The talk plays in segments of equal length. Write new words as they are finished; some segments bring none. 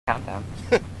countdown.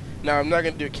 No, I'm not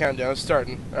gonna do a countdown. It's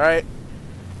starting. All right.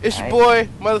 It's your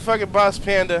Alright. boy, motherfucking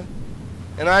Bosspanda,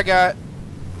 and I got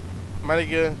my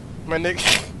nigga.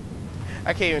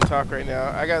 I can't even talk right now.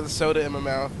 I got the soda in my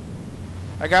mouth.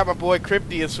 I got my boy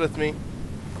Cryptius with me,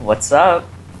 What's up?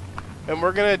 and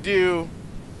we're gonna do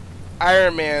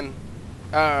Iron Man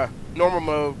normal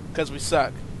mode because we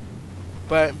suck.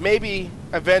 But maybe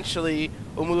eventually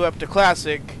we'll move up to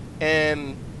classic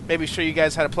and maybe show you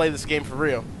guys how to play this game for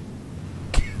real.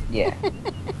 Yeah.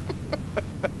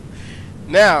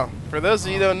 Now, for those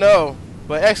of you who don't know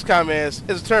what XCOM is,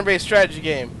 it's a turn-based strategy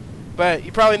game. But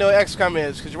you probably know what XCOM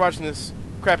is because you're watching this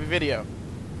crappy video.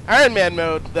 Iron Man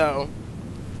mode, though,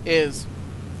 is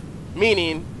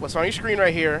meaning what's on your screen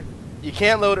right here. You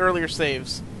can't load earlier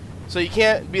saves. So you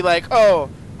can't be like, oh,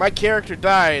 my character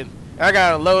died, and I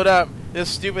gotta load up this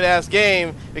stupid-ass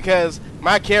game because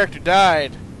my character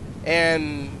died.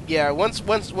 And, yeah, once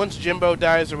Jimbo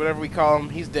dies, or whatever we call him,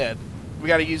 he's dead. We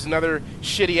gotta use another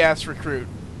shitty-ass recruit.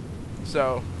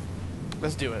 So,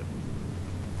 let's do it.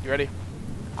 You ready?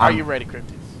 Are you ready,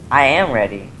 Cryptius? I am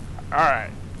ready.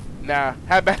 Alright. Now,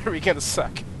 how bad are we gonna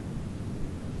suck?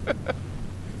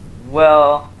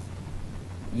 Well,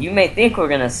 you may think we're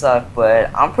gonna suck, but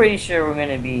I'm pretty sure we're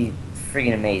gonna be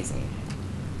freaking amazing.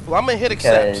 Well, I'm gonna hit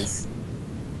accept. Because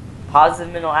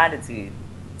positive mental attitude.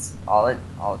 It's all it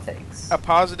takes. A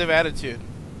positive attitude.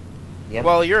 Yep.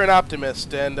 Well, you're an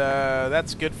optimist, and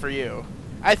that's good for you.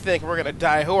 I think we're gonna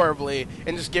die horribly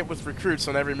and just get with recruits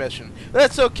on every mission. But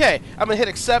that's okay. I'm gonna hit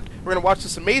accept. We're gonna watch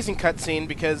this amazing cutscene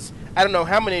because I don't know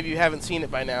how many of you haven't seen it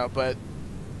by now, but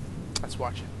let's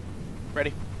watch it.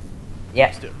 Ready? Yeah.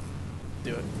 Let's do it.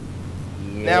 Do it.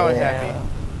 Yeah. Now I'm happy.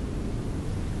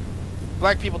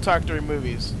 Black people talk during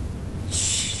movies.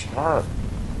 Shut up.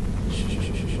 Shh, shh,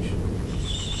 shh, shh,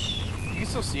 shh. You can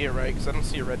still see it, right? Because I don't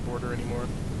see a red border anymore.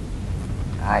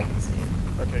 I can see it.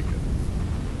 Okay, good.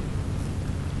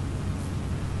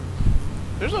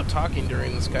 There's no talking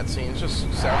during this cutscene. It's just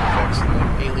sound effects and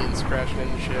like aliens crashing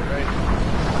into shit, right?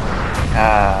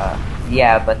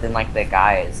 Yeah, but then like the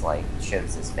guy is like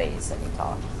shows his face and he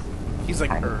talks. He's like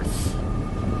Kind of. Earth,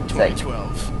 It's like-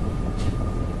 2012.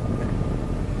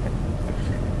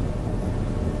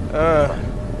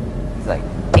 He's like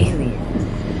alien.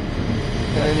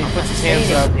 And then he puts his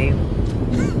hands up.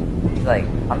 He's like,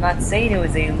 I'm not saying it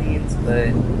was aliens, but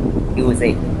it was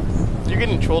aliens. You're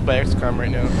getting trolled by XCOM right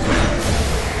now.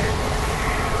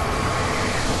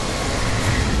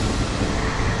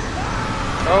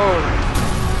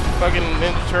 Oh, fucking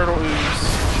Ninja Turtle ooze.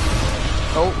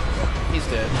 Oh, he's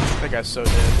dead. That guy's so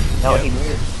dead. No, Yeah. he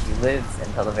lives. He lives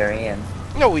until the very end.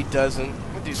 No, he doesn't.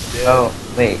 That dude's dead. Oh,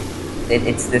 wait.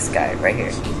 It's this guy right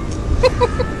here.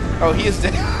 Oh, he is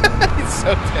dead. He's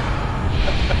so dead.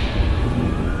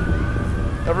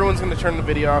 Everyone's gonna turn the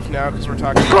video off now because we're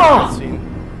talking about the scene.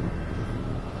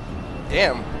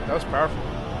 Damn, that was powerful.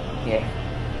 Yeah.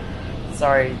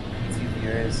 Sorry, YouTube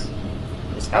viewers.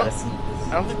 Just gotta see this.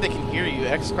 I don't think they can hear you.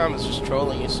 XCOM is just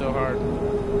trolling you so hard.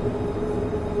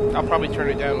 I'll probably turn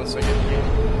it down once I get the game.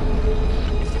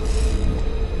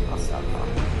 I'll stop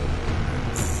talking.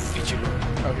 Feature.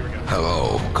 Oh, here we go.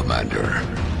 Hello, Commander.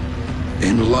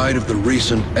 In light of the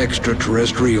recent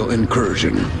extraterrestrial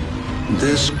incursion,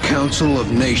 this Council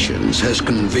of Nations has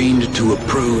convened to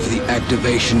approve the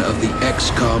activation of the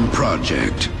XCOM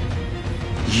project.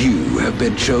 You have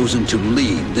been chosen to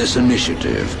lead this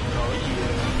initiative,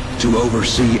 to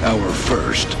oversee our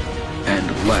first and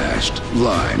last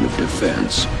line of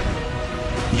defense.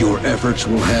 Your efforts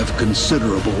will have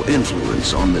considerable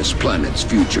influence on this planet's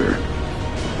future.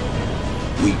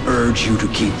 We urge you to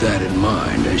keep that in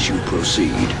mind as you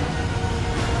proceed.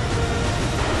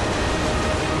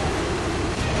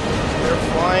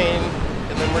 They're flying,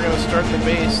 and then we're gonna start the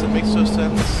base. That makes no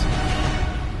sense.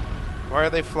 Why are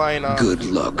they flying off? Good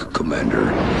luck, Commander.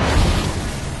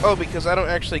 Oh, because I don't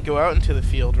actually go out into the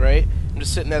field, right? I'm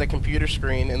just sitting at a computer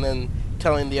screen and then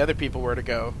telling the other people where to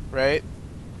go, right?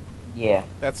 Yeah.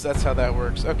 That's how that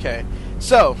works. Okay.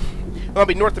 So, it'll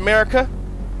be North America,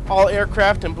 all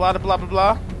aircraft and blah blah blah blah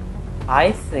blah.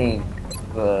 I think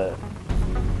the...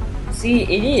 See,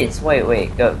 it is.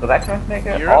 Wait. Go back to North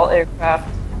America. Europe? All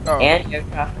aircraft Oh. and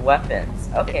aircraft weapons.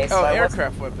 Okay, so Oh, I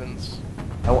aircraft weapons.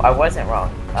 I wasn't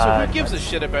wrong. So who gives a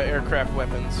shit about aircraft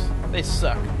weapons? They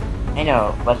suck. I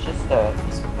know. Let's just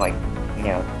like,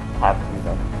 have through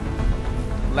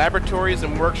them. Laboratories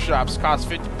and workshops cost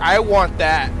 50. I want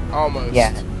that almost.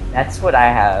 Yeah, that's what I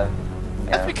have.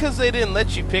 That's because they didn't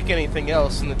let you pick anything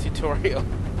else in the tutorial.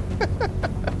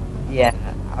 Yeah,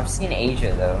 I've seen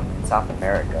Asia though, in South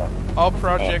America. All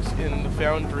projects in the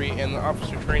Foundry and the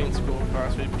Officer Training School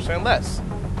cost 50% less.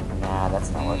 Nah, that's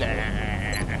not what. Nah.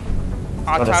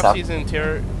 What is up? Autopsies and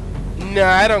terror. Nah,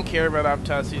 I don't care about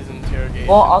autopsies and interrogations.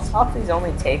 Well, autopsies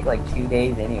only take like 2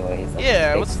 days, anyways. Like,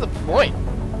 yeah, what's the point?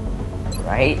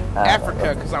 Right?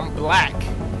 Africa, because I'm black.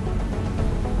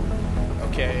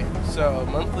 Okay, so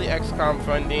monthly XCOM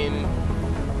funding.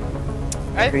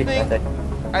 I think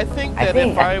that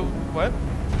if I what?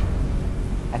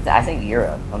 I think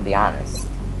Europe. I'll be honest.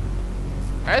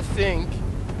 I think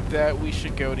that we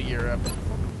should go to Europe.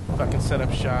 Fucking set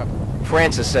up shop.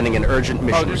 France is sending an urgent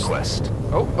mission there's- request.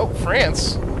 Oh,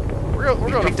 France. We're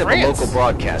We going picked to up a France. local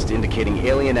broadcast indicating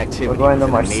alien activity We're going to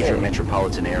within a major Marseille.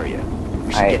 metropolitan area.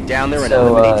 We should Alright, get down there and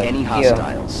so, eliminate any Theo,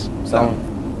 hostiles.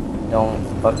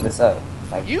 Don't fuck this up.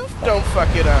 Like, You don't fuck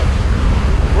it up.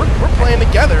 We're playing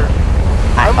together.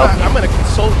 I'm gonna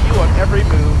consult you on every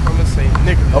move. I'm gonna say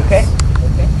nigga. Okay.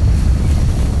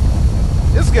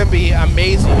 This is gonna be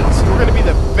amazing. We're gonna be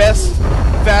the best,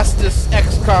 fastest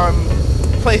XCOM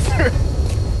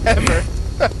playthrough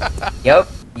ever. Yup.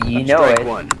 You know Strike it.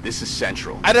 one. This is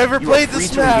Central. I never You played are free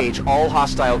this to map. engage all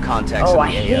hostile contacts Oh, in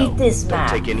I the AO. hate this Don't map.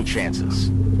 take any chances.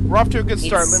 We're off to a good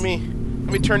start. It's-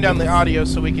 Let me turn down the audio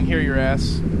so we can hear your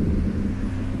ass.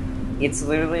 It's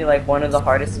literally like one of the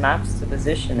hardest maps to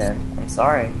position in. I'm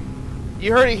sorry.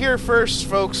 You heard it here first,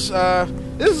 folks.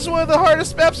 This is one of the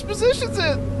hardest maps positions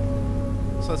in.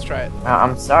 So let's try it.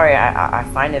 I'm sorry. I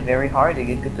find it very hard to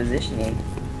get good positioning.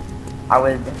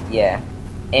 Yeah.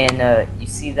 And you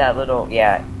see that little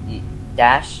you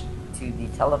dash to the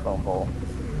telephone pole.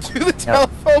 To the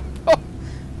telephone pole.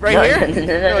 Right no, here? No,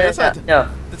 that's not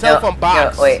the telephone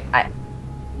box. No, wait.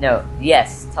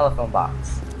 Yes, telephone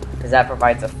box. Because that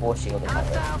provides a full shield.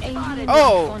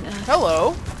 Oh,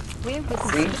 hello.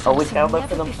 See? Always gotta look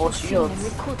for them full shields.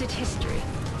 Recorded history.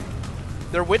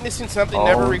 They're witnessing something Oh.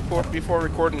 never before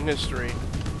recorded in history.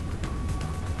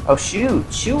 Oh, shoot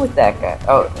with that guy.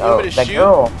 Oh, me to that shoot?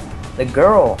 girl. The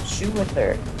girl. Shoot with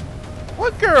her.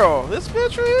 What girl? This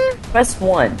bitch right here? Press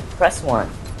 1. Press 1.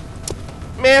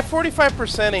 Man,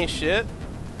 45% ain't shit.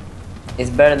 It's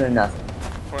better than nothing.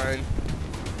 Fine.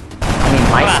 I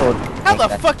mean, my sword. How the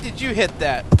that, fuck did you hit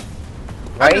that?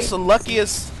 Right? I'm just the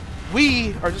luckiest.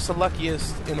 We are just the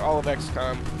luckiest in all of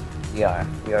XCOM. We are.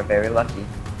 We are very lucky.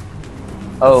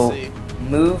 Oh, Let's see.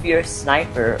 move your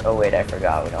sniper. Oh wait, I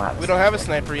forgot. We don't have. We don't have a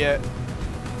sniper yet.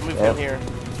 Move Yep. in here.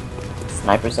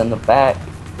 Snipers in the back.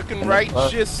 Looking In the right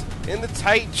front. just in the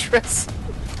tight dress.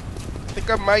 I think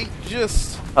I might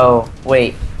just. Oh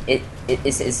wait,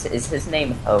 is his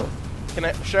name? Oh, Should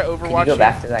I can overwatch you go him?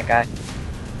 back to that guy?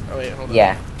 Oh wait, hold on.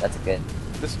 Yeah, that's good.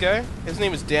 This guy? His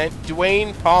name is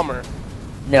Dwayne Palmer.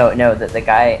 No, the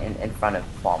guy in front of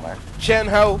Palmer. Chen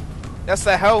Ho. That's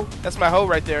that hoe. That's my hoe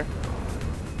right there.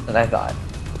 That I thought.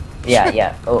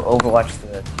 Yeah. Overwatch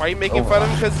the. Why are you making fun of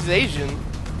him because he's Asian?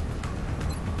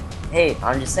 Hey,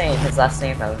 I'm just saying his last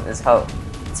name is Ho.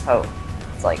 It's Ho.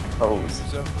 It's like hoes.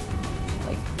 So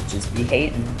Like bitches be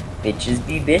hating, bitches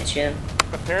be bitching.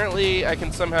 apparently I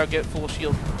can somehow get full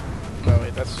shield. No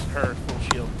wait, that's her full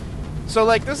shield. So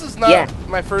like this is not Yeah.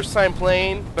 my first time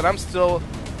playing, but I'm still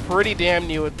pretty damn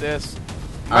new at this.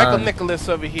 Michael Nicholas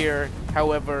over here,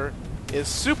 however, is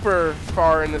super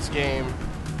far in this game.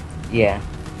 Yeah,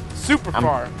 Super I'm-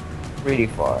 far. pretty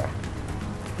far.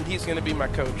 And he's gonna be my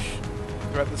coach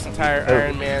throughout this entire Oh.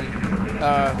 Iron Man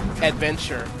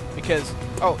adventure. Because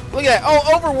look at that! Oh,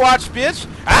 Overwatch, bitch!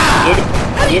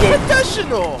 Ah! How do you Get it.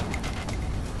 professional?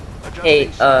 Hey,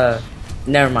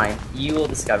 never mind. You will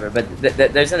discover, but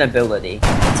there's an ability.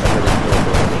 It's a really cool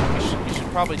ability. You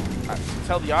should probably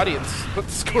tell the audience what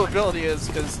this cool ability is,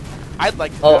 because I'd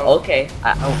like to know. Oh, okay.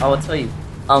 I will tell you.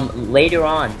 Later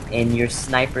on in your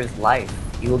sniper's life,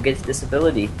 you will get this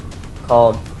ability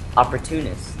called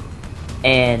Opportunist.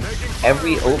 And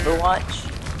every Overwatch,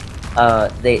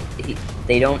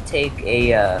 they don't take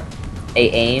a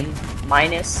aim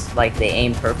minus, like they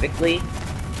aim perfectly,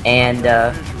 and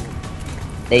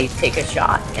they take a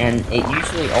shot, and it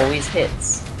usually always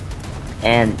hits,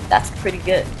 and that's pretty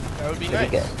good. That would be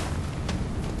Pretty nice.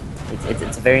 good.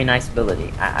 It's a very nice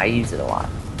ability. I use it a lot.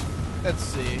 Let's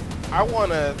see. I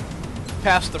want to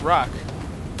pass the rock.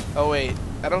 Oh, wait.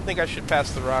 I don't think I should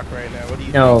pass the rock right now. What do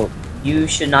you No, you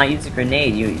should not use a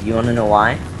grenade. You want to know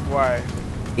why? think? Why?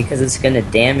 Because it's gonna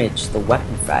damage the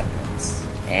weapon fragments,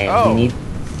 and Oh. you need.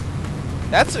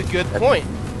 That's a good point.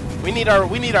 We need our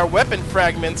weapon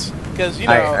fragments, because, you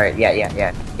know... All right,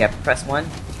 yeah. Press 1,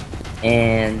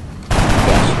 and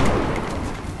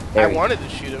yeah, there I we go. wanted to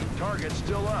shoot him. Target's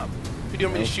still up. Who do you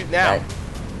want me to shoot now?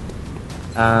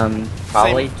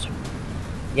 Probably.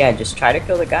 Yeah, just try to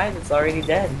kill the guy that's already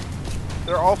dead.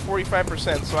 They're all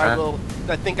 45%, so Huh?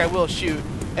 I think I will shoot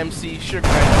MC Sugar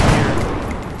Knight up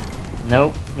here.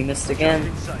 Nope, he missed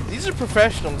again. These are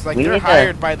professionals. Like, We they're need to-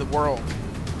 hired by the world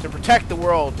to protect the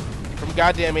world from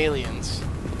goddamn aliens.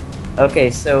 Okay,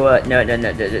 so no,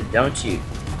 don't shoot.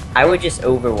 I would just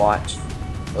Overwatch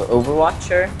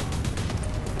her,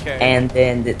 Okay. and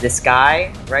then this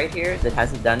guy right here that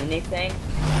hasn't done anything,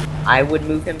 I would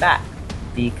move him back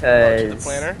because the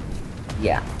planner.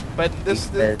 Yeah, But this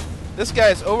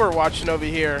guy's overwatching over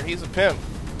here. He's a pimp.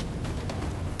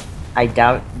 I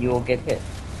doubt you will get hit.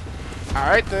 All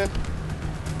right then.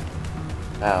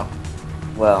 Oh,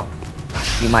 well,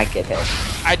 you might get hit.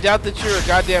 I doubt that you're a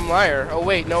goddamn liar. Oh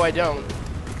wait, no, I don't.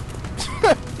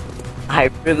 I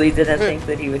really didn't think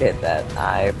that he would hit that.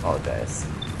 I apologize.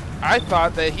 I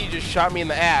thought that he just shot me in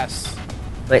the ass.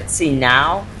 But see,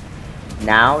 now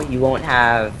you won't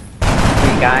have 3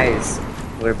 guys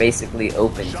who are basically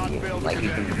open to you. Like, you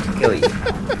can kill you.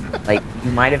 Like,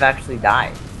 you might have actually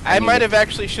died. I mean, might have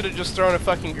actually should have just thrown a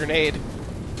fucking grenade.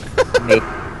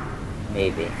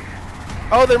 Maybe.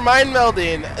 Oh, they're mind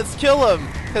melding. Let's kill them.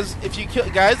 Because if you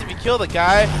kill the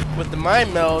guy with the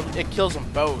mind meld, it kills them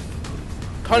both.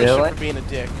 Punish him Really? for being a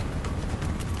dick.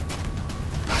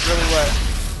 Really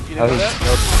what? You Oh, didn't know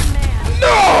he's that?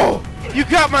 No! You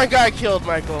got my guy killed,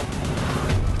 Michael.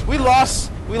 We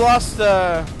lost.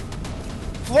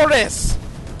 Flores.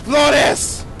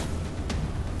 Flores.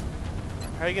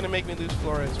 How are you gonna make me lose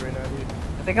Flores right now, dude?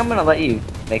 I think I'm gonna let you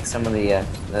make some of the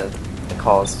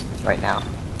calls right now.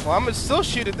 Well, I'm gonna still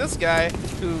shoot at this guy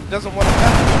who doesn't want to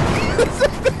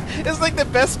cover. It's like the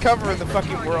best cover in the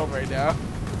fucking world right now.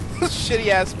 Shitty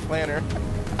ass planner.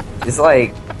 It's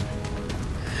like,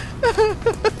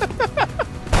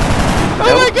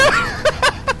 Oh my god!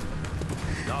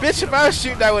 Bitch, if I was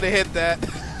shooting, I would have hit that.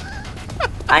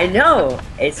 I know.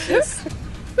 It's just,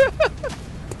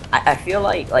 I feel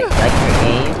like your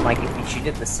aim, like if you shoot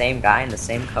at the same guy in the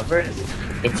same cover,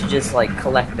 it should just like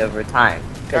collect over time.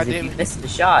 Because if you miss the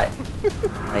shot,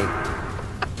 like,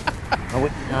 I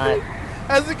would not.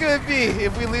 How's it gonna be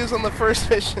if we lose on the first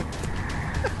mission?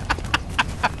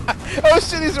 Oh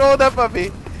shit, he's rolling up on me.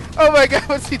 Oh my god,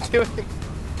 what's he doing?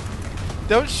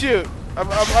 Don't shoot. I'm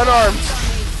unarmed.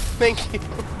 Thank you.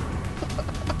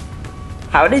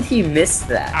 How did he miss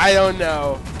that? I don't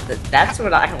know. That's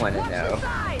what I want to know.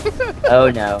 Oh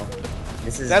no,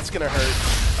 this is. That's gonna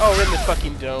hurt. Oh, we're in the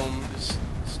fucking dome.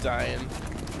 Just dying.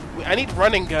 I need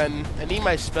running gun. I need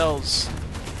my spells.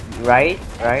 Right.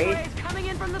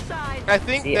 I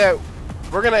think that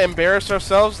we're gonna embarrass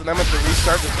ourselves, and I'm gonna have to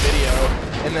restart this video,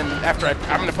 and then after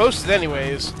I'm gonna post it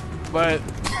anyways. But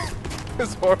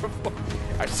it's horrible.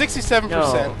 67%.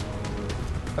 No.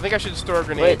 I think I should store a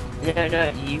grenade. Wait,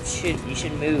 no, you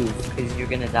should move because you're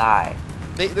gonna die.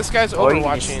 This guy's Or you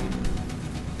overwatching.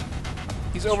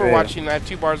 He's overwatching, and I have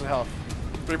 2 bars of health.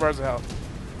 3 bars of health.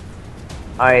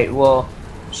 Alright, well,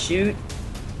 shoot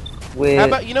with... How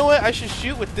about, you know what? I should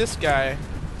shoot with this guy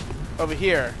over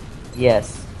here.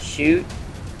 Yes, shoot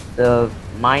the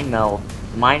mind meld.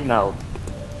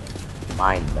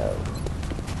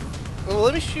 Well,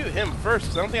 let me shoot him first,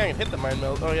 because I don't think I can hit the mind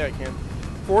meld. Oh, yeah, I can.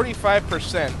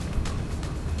 45%.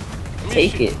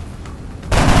 Take it.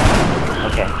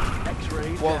 Okay.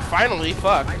 Well, finally,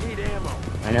 fuck.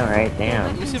 I know, right? Damn.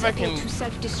 Let me see if I can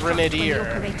grenadier.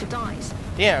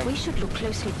 Damn. We should look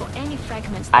closely for any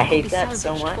fragments I that hate can be that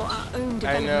so salvaged much. for our own I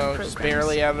development know, just programs.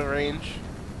 barely out of range.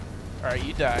 Alright,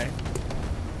 you die.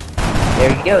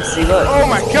 There you go. See, look. Oh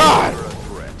my god!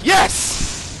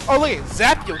 Yes! Oh, look at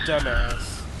Zap, you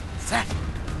dumbass. Zap.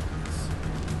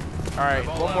 Alright,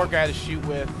 one more guy to shoot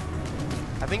with.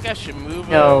 I think I should move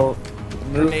him. No,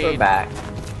 move Grenade. her back.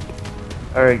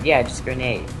 Or yeah, just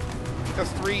grenade.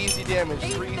 That's 3 easy damage.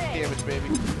 3 easy damage, baby.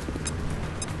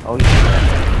 Oh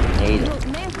yeah. Grenade. Look,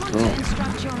 main contact Mm.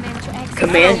 instruct your men to exit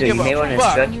Commander, you give may a want to fuck.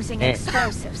 instruct using men.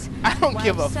 explosives. I don't While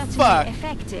give a certainly fuck.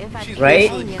 effective at She's killing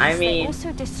Right? aliens, I they mean,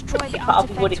 also destroy the probably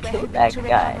artifacts would've we're killed hoping that to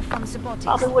guy. recover from the bodies.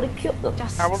 Probably would have killed them.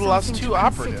 Just I would have lost something 2 to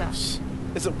consider. operatives.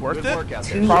 Is it worth Good work it? out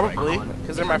there. Probably,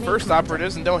 because they're my first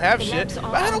operatives and don't have The shit. labs But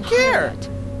are I don't on care. alert.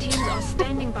 Teams are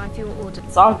standing by for your orders.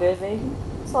 It's all good, baby.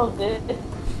 It's all good.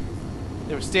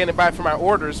 They were standing by for my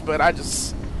orders, but I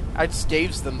just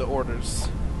gave them the orders.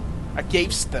 I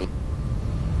gave them.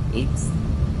 It's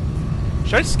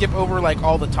Should I skip over like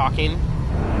all the talking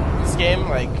in this game?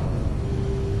 Like,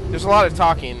 there's a lot of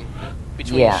talking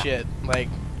between Yeah. shit. Like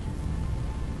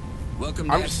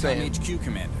Welcome I'm to just XCOM saying. HQ,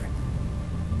 Commander.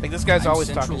 this guy's I'm always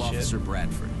Central talking Officer shit.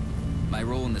 Bradford. My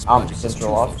role in this I'm project is Central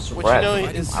twofold. Officer What you know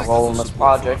Brad. is- My role in this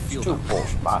project is twofold.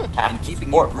 My tactical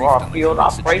support for our field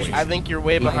operations. I think you're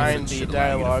way behind the Should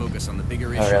allow you to dialogue. focus on the bigger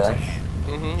Oh, issues really? at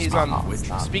hand. He's on. Oh, With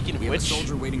stop. Speaking of we have a which,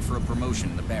 soldier waiting for a promotion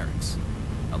in the barracks.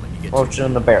 I'll let you get Approach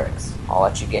in the barracks. I'll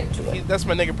let you get into it. That's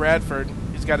my nigga Bradford.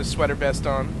 He's got his sweater vest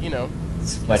on. You know,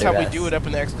 that's Sweater how we vest. do it up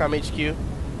in the XCOM HQ.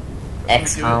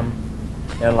 XCOM.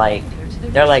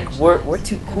 They're like we're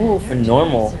too cool for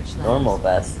normal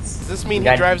vests. Does this mean We he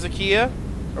got- drives a Kia,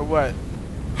 or what?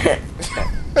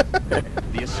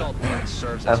 The assault flight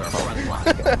serves as our front line.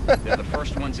 They're the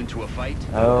first ones into a fight.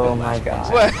 Oh the my last ones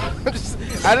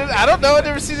God. What? I don't know. I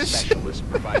never see this shit. Specialist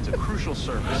provides a crucial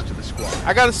service to the squad.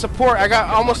 I got a support. I got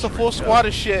almost a full squad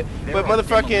of shit, but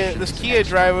motherfucking this Kia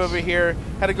driver over here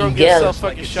had to go and get Miguel. himself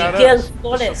fucking shot Miguel up.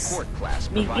 Flores. Support class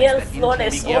provides Miguel that Flores.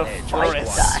 intermediate Oh edge my of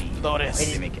the squad. God.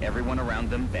 Flores. They make everyone around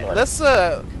them better. Let's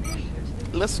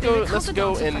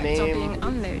go and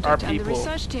name our The people.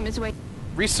 research team is waiting.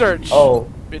 Research. Oh,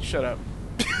 Bitch, shut up.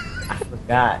 I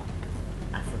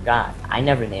forgot. I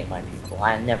never name my people.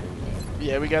 I never name.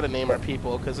 Yeah, we gotta name our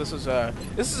people because this is a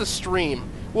stream.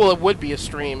 Well, it would be a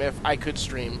stream if I could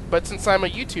stream, but since I'm a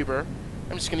YouTuber,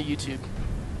 I'm just gonna YouTube.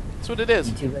 That's what it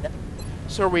is. YouTube it.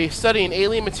 So are we studying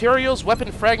alien materials,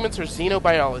 weapon fragments, or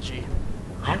xenobiology?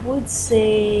 I would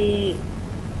say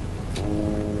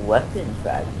weapon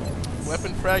fragments.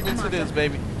 Weapon fragments it is,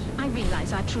 baby. I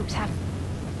realize our troops have.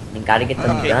 I mean, gotta get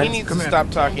them Okay, guns. he needs to stop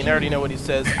talking. I already know what he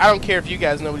says. I don't care if you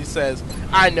guys know what he says.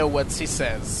 I know what he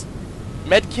says.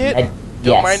 Medkit?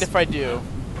 Don't yes. mind if I do.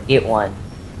 Get one.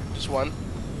 Just one?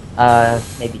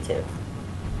 Maybe two.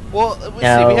 Well, let's see.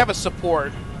 No. We have a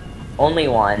support. Only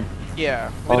one.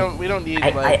 Yeah, Well, we don't need I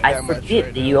like that much forget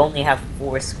right that now. you only have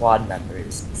 4 squad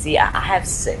members. See, I have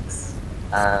 6.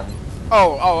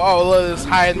 Oh, this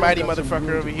high and mighty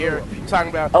motherfucker over here talking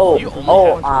about. you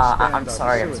only have- I'm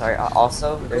sorry.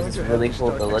 Also, there's this really cool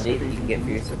ability that you can get for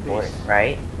your support,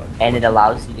 right? And it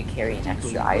allows you to carry an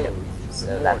extra item.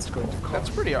 So that's cool. That's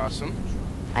pretty awesome.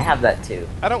 I have that too.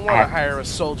 I don't want to hire a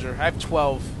soldier. I have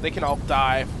 12. They can all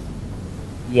die.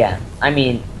 Yeah, I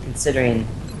mean, considering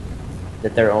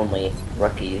that they're only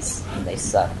rookies and they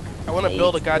suck. I want to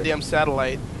build a goddamn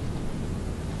satellite.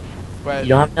 But You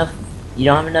don't have enough. You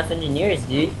don't have enough engineers,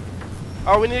 dude.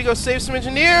 oh, we need to go save some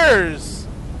engineers.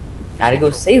 Gotta go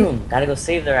save them. Gotta go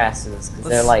save their asses. Because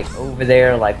they're like over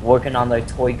there, like working on their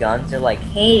toy guns. They're like,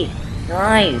 hey,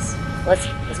 guys,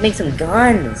 let's make some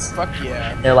guns. Fuck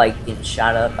yeah. They're like getting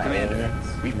shot up by Commander,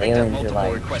 aliens. we've The picked up aliens are multiple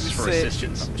like, requests for Should we say-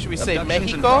 assistance. should we say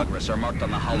Abductions in Mexico? progress are marked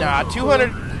on the hollow. Nah,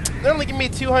 200. They're only giving me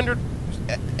 200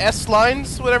 S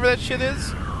lines, whatever that shit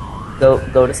is.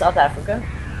 go to South Africa.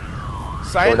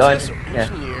 Scientists or Yeah.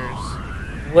 engineers.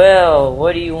 Well,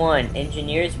 what do you want?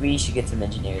 Engineers? We should get some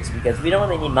engineers because we don't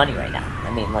really need money right now.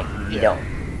 I mean, like we Yeah. don't,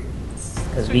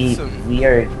 because So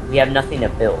we have nothing to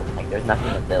build. Like there's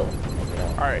nothing to build. Like, we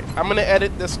don't. Alright, I'm gonna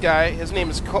edit this guy. His name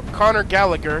is Connor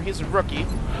Gallagher. He's a rookie.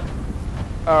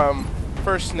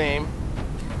 First name.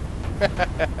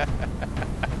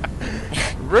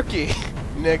 Rookie,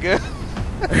 nigga.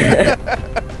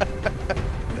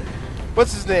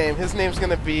 What's his name? His name's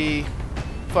gonna be His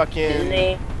fucking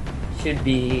name should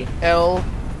be El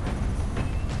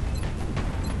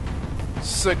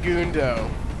Segundo.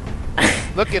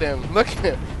 Look at him. Look at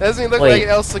him. Doesn't he look Wait. like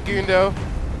El Segundo?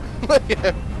 Look at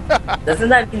him. Doesn't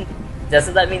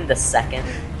that mean the second?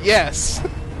 Yes.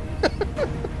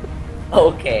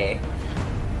 Okay.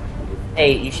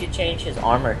 Hey, you should change his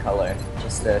armor color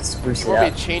just to spruce You it want me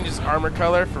up. to change his armor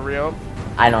color for real?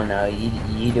 I don't know.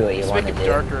 You do what you Let's want make to him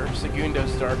do. darker.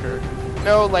 Segundo's darker.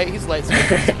 No, he's light skinned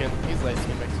Mexican. He's light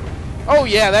skinned Mexican. Oh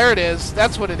yeah, there it is.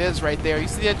 That's what it is right there. You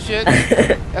see that shit?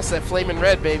 That's that flaming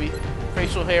red, baby.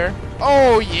 Facial hair.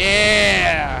 Oh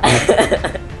yeah.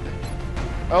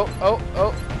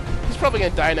 Oh. He's probably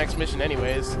gonna die next mission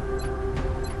anyways.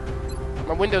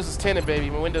 My Windows is tinted, baby.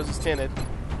 My Windows is tinted.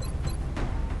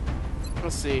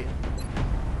 Let's see.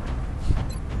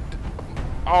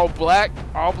 All black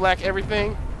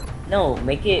everything. No,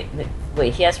 make it.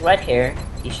 Wait, he has red hair.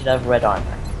 He should have red armor.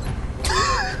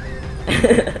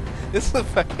 This is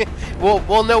fucking.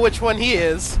 We'll know which one he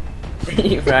is.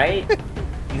 Right?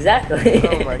 Exactly.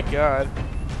 Oh my god.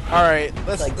 All right,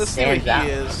 let's see what stands he out.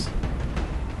 is.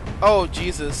 Oh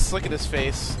Jesus! Look at his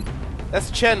face. That's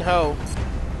Chen Ho.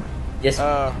 Just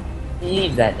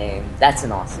leave that name. That's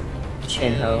an awesome name.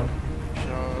 Chin-Ho.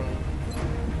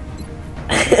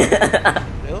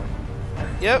 Bill?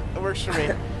 Yep, it works for me.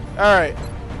 All right.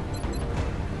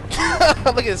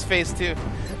 Look at his face too.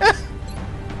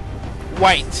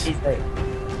 White. He's like,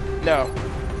 No.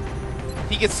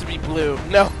 He gets to be blue.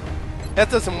 No, that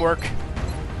doesn't work.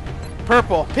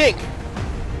 Purple, pink.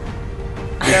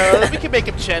 No, we can make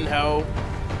him Chen Ho.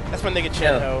 That's my nigga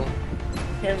Chen Ho.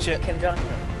 Kim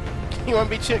Jong-il. You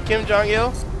want to be Kim Jong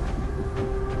Il?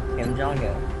 Kim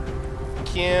Jong-il.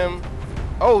 Kim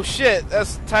Oh shit,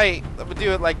 that's tight. I'm gonna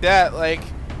do it like that, like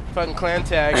fucking clan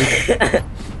tag.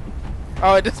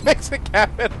 Oh, it just makes a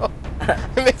capital.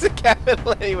 It makes a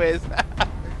capital anyways.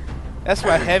 That's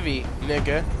my heavy,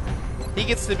 nigga. He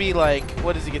gets to be like,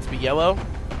 what does he get to be, yellow?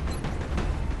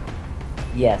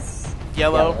 Yes.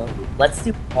 Yellow. Let's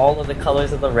do all of the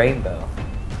colors of the rainbow.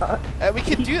 We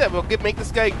can do that. We'll make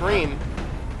this guy green.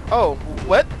 Oh,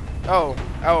 what? Oh,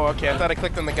 okay. I thought I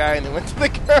clicked on the guy and it went to the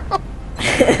girl.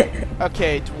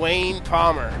 Okay, Dwayne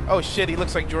Palmer. Oh shit, he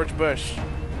looks like George Bush.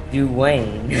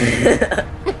 Dwayne.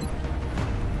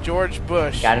 George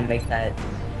Bush. Gotta make that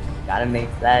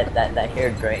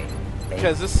hair gray.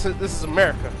 Because this is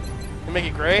America. You make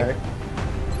it gray?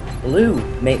 Blue.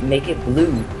 Make it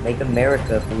blue. Make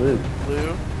America blue.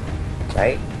 Blue.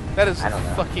 Right? That is I don't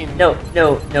know. fucking... No.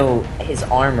 His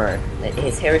armor.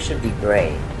 His hair should be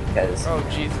gray. Because... Oh,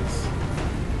 Jesus.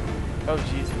 Oh,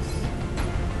 Jesus.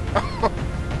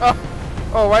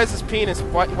 Oh, why is his penis...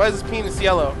 Why is his penis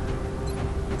yellow?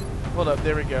 Hold up,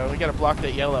 there we go. We gotta block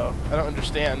that yellow. I don't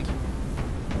understand.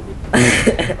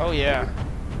 Oh, yeah.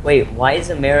 Wait, why is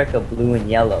America blue and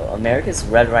yellow? America's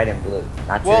red, white, and blue.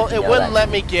 Not Well, to it know wouldn't that. let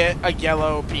me get a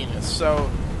yellow penis, so...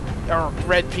 Or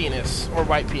red penis, or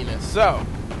white penis, so...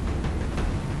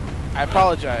 I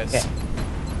apologize.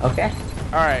 Okay.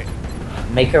 Alright.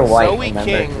 Make her white, Zoe remember?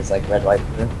 King. It's like red, white,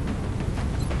 blue.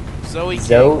 Zoe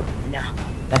King. No.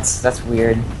 That's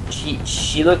weird.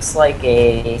 She looks like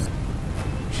a...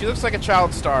 She looks like a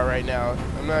child star right now.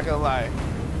 I'm not gonna lie.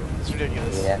 It's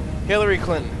ridiculous. Yeah. Hillary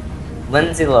Clinton.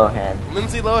 Lindsay Lohan.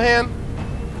 Lindsay Lohan?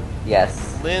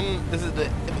 Yes. This is the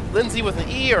Lindsay with an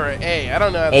E or an A? I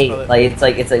don't know how to Hey, spell it.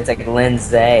 like it's like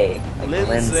Lindsay. Like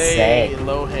Lindsay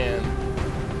Lohan.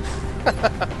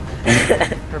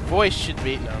 Her voice should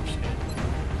be... No, I'm just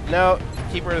kidding. No,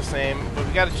 keep her the same. But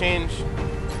we gotta change...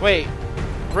 Wait.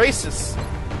 Racist.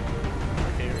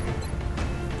 Okay, here we go.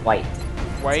 White.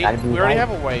 White? gotta be We already white. have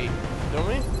a white, don't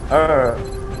we?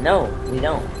 No, we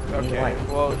don't. We need Okay, white.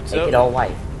 well, Make it all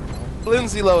white.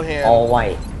 Lindsay Lohan. All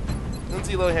white.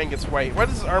 Lindsay Lohan gets white. Why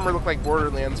does his armor look like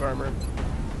Borderlands armor?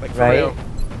 Like, for Right? real.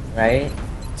 Right?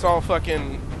 It's all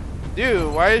fucking...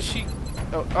 Dude, why is she...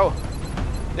 Oh.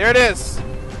 There it is.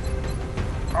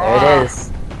 There it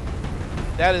is.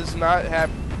 That is not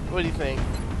happy. What do you think?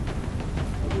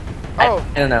 I Oh,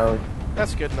 don't know.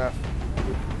 that's good enough.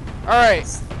 Alright.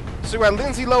 So we got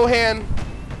Lindsay Lohan,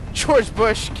 George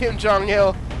Bush, Kim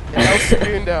Jong-il, and El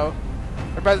Segundo.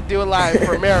 We're about to do it live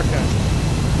for America.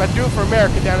 About to do it for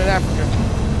America down in Africa.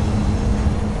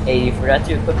 Hey, you forgot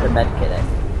to equip the medkit, I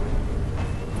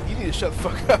think. You need to shut the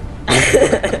fuck up.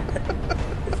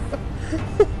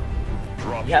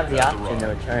 You have the option to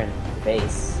return to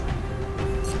base.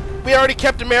 We already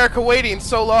kept America waiting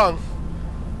so long.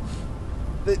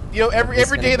 Every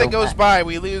Just day gonna that go goes by,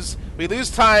 we lose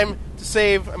time to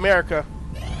save America.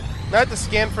 Not to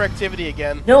scan for activity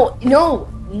again. No,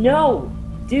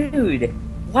 dude.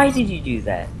 Why did you do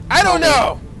that? I don't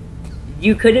know.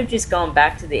 You could have just gone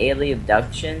back to the alien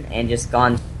abduction and just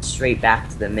gone straight back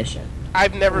to the mission.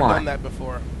 I've never Come on. done that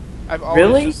before. I've always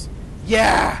Really? just...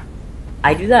 Yeah.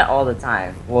 I do that all the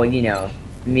time. Well,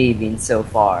 me being so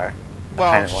far.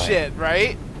 Well, kind of way. shit,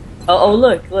 right? Oh,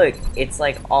 look. It's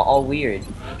like all weird.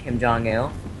 Kim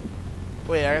Jong-il.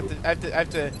 Wait, I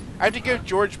have to give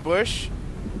George Bush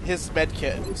his med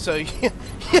kit. So you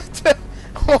have to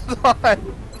hold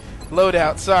on.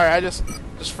 Loadout. Sorry, I just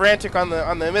frantic on the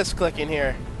misclicking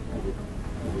here.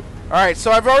 All right,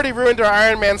 so I've already ruined our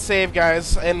Iron Man save,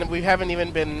 guys, and we haven't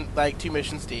even been like 2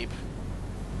 missions deep.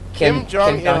 Kim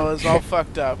Jong-il is all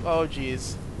fucked up. Oh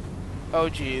jeez. Oh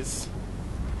jeez.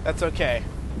 That's okay.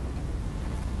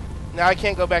 Now I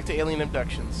can't go back to alien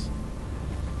abductions.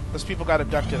 Those people got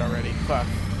abducted already. Fuck.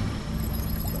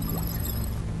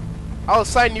 I'll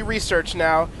assign you research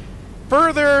now.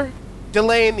 Further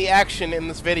delaying the action in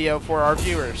this video for our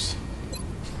viewers.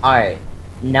 Alright.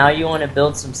 Now you want to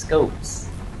build some scopes.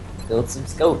 Build some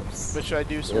scopes. But should I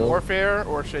do some Build. warfare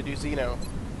or should I do Xeno?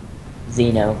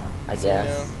 Xeno, I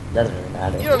guess. Doesn't really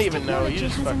matter. You don't even know. You Technology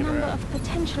just has a fucking number around. of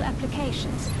potential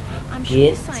applications. I'm sure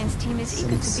Get the science team is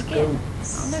some eager to begin.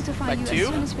 scopes. I'll notify Like you two? as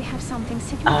soon as we have something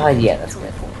significant Yeah, that's to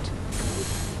good. report.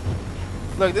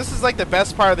 Look, this is like the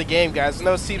best part of the game, guys. I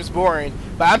know it seems boring,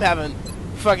 but I'm having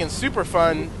fucking super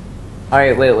fun.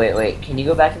 Alright, wait. Can you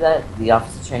go back to the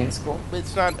officer training school?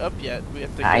 It's not up yet. We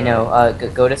have to. I know.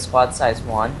 Go to squad size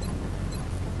 1.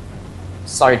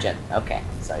 Sergeant. Okay,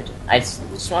 Sergeant. I just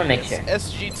want to make sure.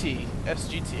 SGT.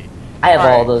 I have all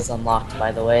Alright. those unlocked,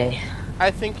 by the way.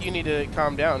 I think you need to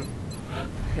calm down.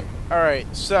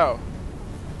 Alright, so.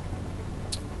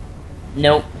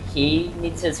 Nope. He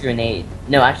needs his grenade.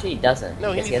 No, actually he doesn't.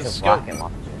 No, he because needs has a a scope. rocket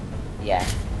launcher. Yeah,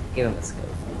 give him a scope.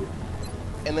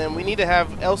 And then we need to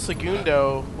have El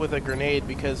Segundo with a grenade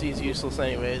because he's useless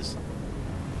anyways.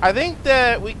 I think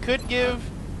that we could give...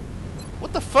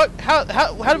 What the fuck? How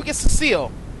do we get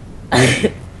Cecile?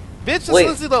 Bitch, it's Wait.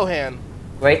 Lindsay Lohan.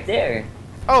 Right there.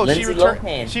 Oh, Lindsay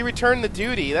Lohan. she returned the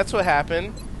duty. That's what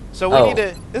happened. So we need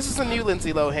to... This is the new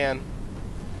Lindsay Lohan.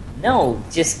 No,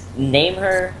 just name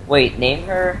her. Wait, name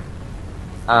her.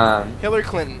 Hillary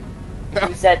Clinton.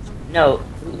 Who's that? No,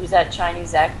 who's that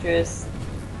Chinese actress?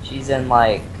 She's in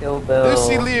like Kill Bill.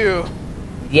 Lucy Liu.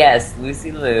 Yes,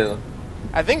 Lucy Liu.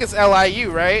 I think it's Liu,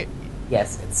 right?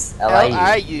 Yes, it's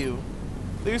Liu. Liu.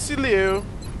 Lucy Liu.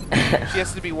 She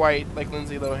has to be white, like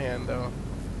Lindsay Lohan, though.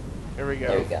 There we go.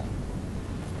 There we go.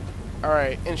 All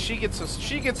right, and she gets a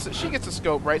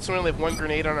scope, right? So we only have one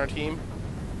grenade on our team.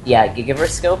 Yeah, you give her a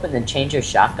scope and then change her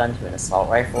shotgun to an assault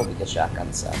rifle because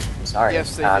shotguns suck. I'm sorry.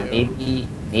 Yes, they do.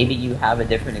 Maybe you have a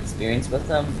different experience with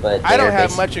them, but I don't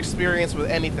have much experience with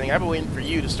anything. I've been waiting for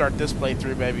you to start this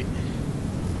playthrough, baby.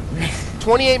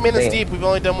 28 minutes deep. We've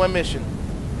only done one mission.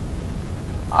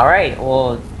 All right.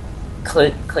 Well,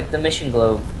 click the mission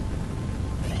globe.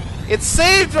 It's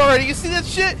saved already. You see that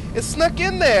shit? It snuck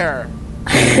in there.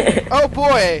 Oh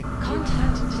boy.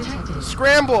 Contact detected.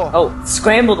 Scramble. Oh,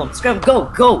 scramble them.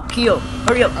 Scramble. Go. Keel.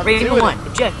 Hurry up. Rating doing 1.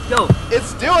 Eject. Go.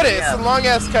 It's doing it. Yeah. It's a long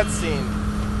ass cutscene.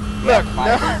 Look,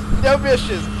 no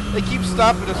missions. They keep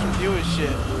stopping us from doing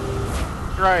shit.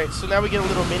 Right. So now we get a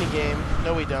little mini game.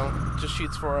 No, we don't. It just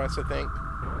shoots for us, I think.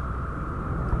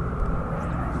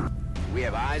 We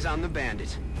have eyes on the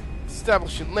bandit.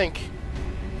 Establishing link.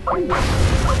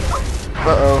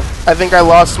 Uh-oh. I think I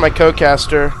lost my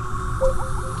co-caster.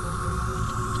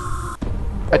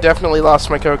 I definitely lost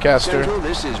my co-caster. Central,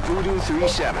 this is Voodoo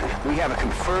 37. We have a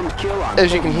confirmed kill on.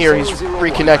 As you can hear, he's 001.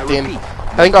 reconnecting. I repeat,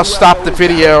 I think I'll stop the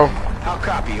video I'll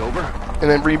copy, over. and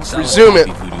then Sounds resume it.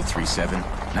 like Voodoo 37.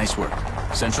 Nice work.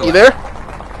 Central. You there?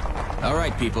 All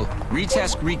right, people.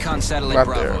 Retest recon satellite Not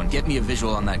Bravo there. and get me a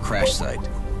visual on that crash site.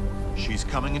 She's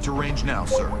coming into range now,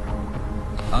 sir.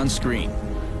 On screen.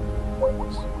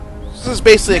 This is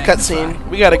basically a cutscene.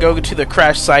 We gotta go to the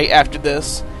crash site after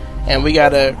this, and we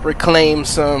gotta reclaim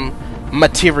some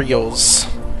materials.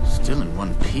 Still in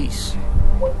one piece.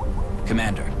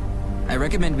 Commander, I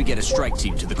recommend we get a strike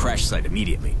team to the crash site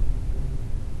immediately.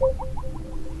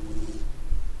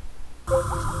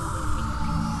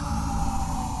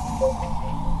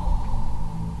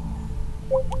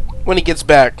 When he gets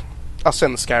back, I'll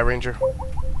send the Sky Ranger.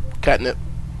 Cutting it.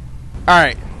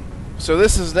 Alright, so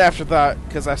this is an afterthought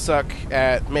because I suck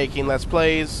at making Let's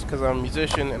Plays because I'm a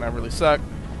musician and I really suck.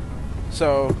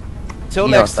 So, till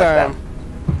You don't next suck time.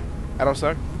 I don't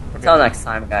suck? Okay. Till next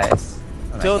time, guys.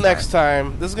 Till next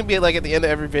time. This is going to be like at the end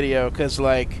of every video because,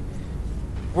 like,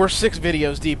 we're 6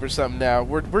 videos deep or something now.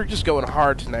 We're just going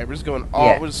hard tonight. We're just going all.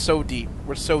 Yeah. We're so deep.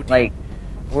 We're so deep. Like,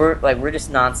 we're just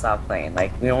non-stop playing.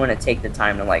 Like, we don't want to take the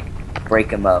time to like break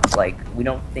them up. Like, we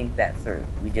don't think that through.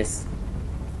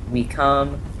 We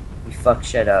come, we fuck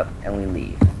shit up, and we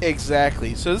leave.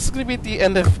 Exactly. So this is going to be at the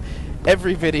end of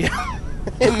every video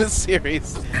in this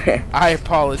series. I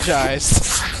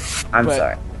apologize. I'm But,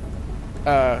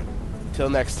 sorry. Till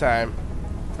next time.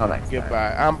 Till next time.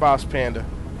 Goodbye. I'm Bosspanda.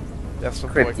 That's my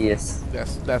boy. Cryptius.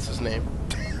 That's his name.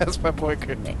 That's my boy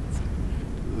Cryptius.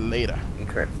 Later.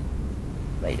 Encrypt.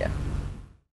 Later.